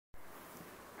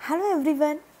Hello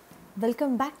everyone,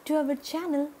 welcome back to our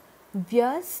channel.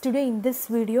 Viewers, today in this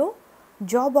video,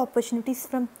 job opportunities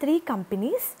from three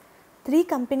companies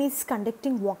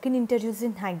conducting walk-in interviews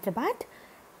in Hyderabad.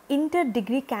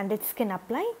 Inter-degree candidates can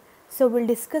apply. So we'll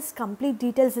discuss complete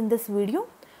details in this video.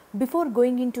 Before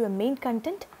going into a main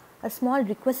content, a small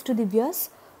request to the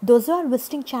viewers, those who are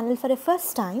visiting channel for the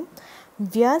first time.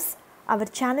 Viewers, our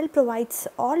channel provides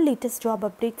all latest job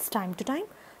updates time to time.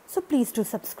 So please do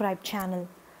subscribe channel.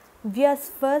 Viewers,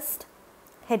 first,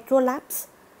 Hetero Labs,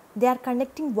 they are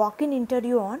conducting walk-in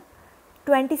interview on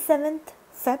 27th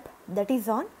Feb, that is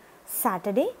on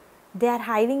Saturday. They are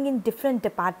hiring in different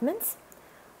departments,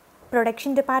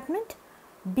 production department,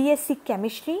 BSc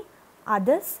Chemistry,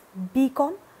 others,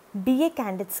 BCom, BA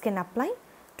candidates can apply,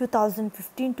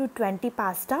 2015 to 20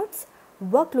 passed outs,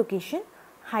 work location,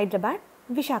 Hyderabad,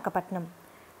 Visakhapatnam.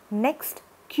 Next,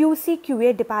 QC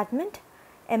QA department,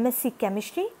 MSc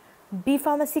Chemistry, B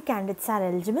Pharmacy candidates are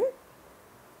eligible,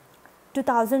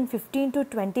 2015 to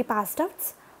 20 passed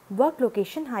outs, work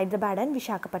location Hyderabad and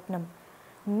Visakhapatnam.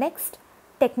 Next,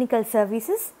 Technical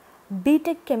Services,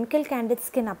 B.Tech Chemical candidates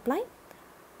can apply,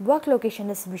 work location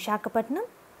is Visakhapatnam,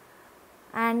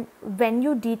 and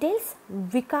venue details,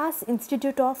 Vikas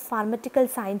Institute of Pharmaceutical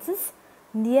Sciences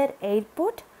near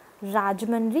Airport,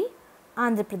 Rajahmundry,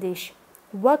 Andhra Pradesh.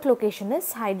 Work location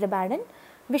is Hyderabad and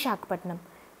Visakhapatnam.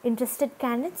 Interested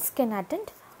candidates can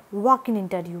attend walk-in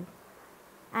interview.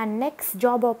 And next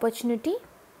job opportunity,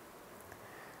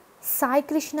 Sai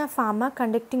Krishna Pharma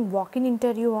conducting walk-in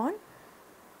interview on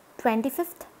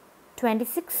 25th,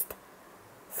 26th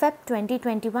Feb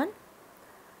 2021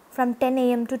 from 10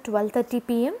 am to 12:30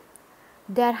 pm.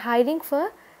 They are hiring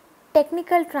for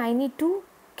technical trainee to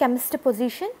chemist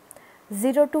position.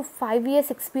 0 to 5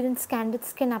 years experience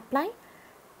candidates can apply.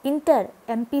 Inter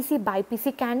MPC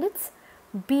BPC candidates,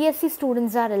 BSc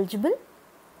students are eligible,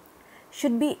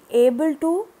 should be able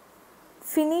to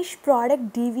finish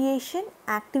product deviation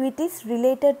activities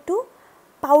related to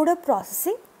powder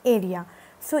processing area.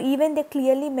 So even they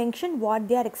clearly mention what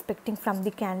they are expecting from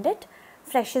the candidate.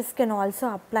 Freshers can also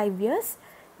apply. Viewers,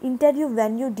 interview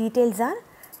venue details are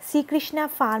C. Krishna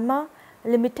Pharma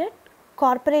Limited,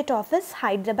 Corporate Office,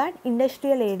 Hyderabad,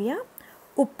 Industrial Area,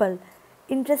 Uppal.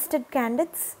 Interested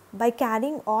candidates, by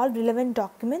carrying all relevant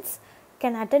documents,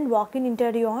 can attend walk-in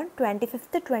interview on 25th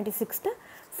to 26th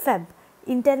Feb.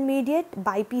 Intermediate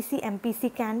BPC MPC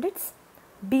candidates,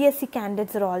 BSc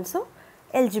candidates are also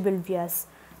eligible. Viewers,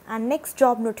 and next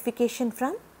job notification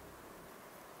from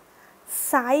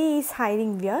Sai is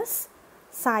hiring. Viewers,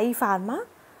 Sai Pharma,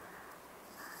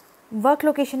 work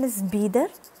location is Bidar.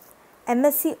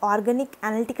 MSc Organic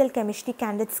Analytical Chemistry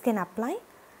candidates can apply.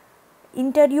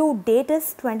 Interview date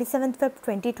is 27th Feb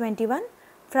 2021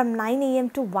 from 9 am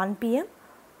to 1 pm.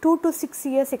 2 to 6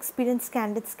 years experience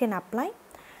candidates can apply.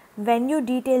 Venue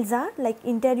details are like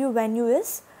interview venue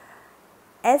is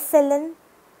SLN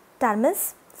Termis,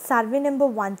 survey number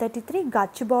 133,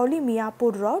 Gachibowli,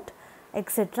 Miapur Road,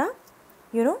 etc.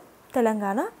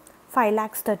 Telangana,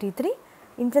 5,33,000.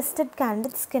 Interested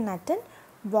candidates can attend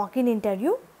walk-in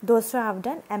interview, those who have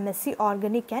done MSc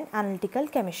Organic and Analytical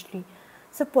Chemistry.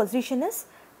 So position is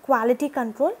quality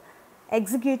control,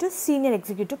 executive, senior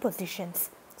executive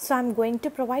positions. So I am going to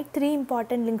provide 3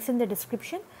 important links in the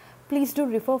description. Please do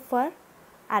refer for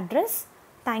address.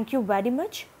 Thank you very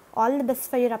much. All the best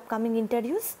for your upcoming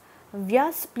interviews.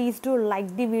 Viewers, please do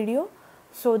like the video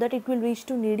so that it will reach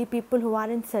to needy people who are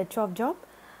in search of job.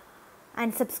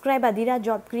 And subscribe Adira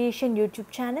Job Creation YouTube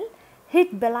channel.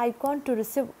 Hit bell icon to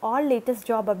receive all latest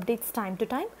job updates time to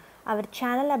time. Our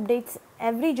channel updates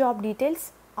every job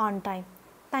details on time.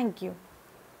 Thank you.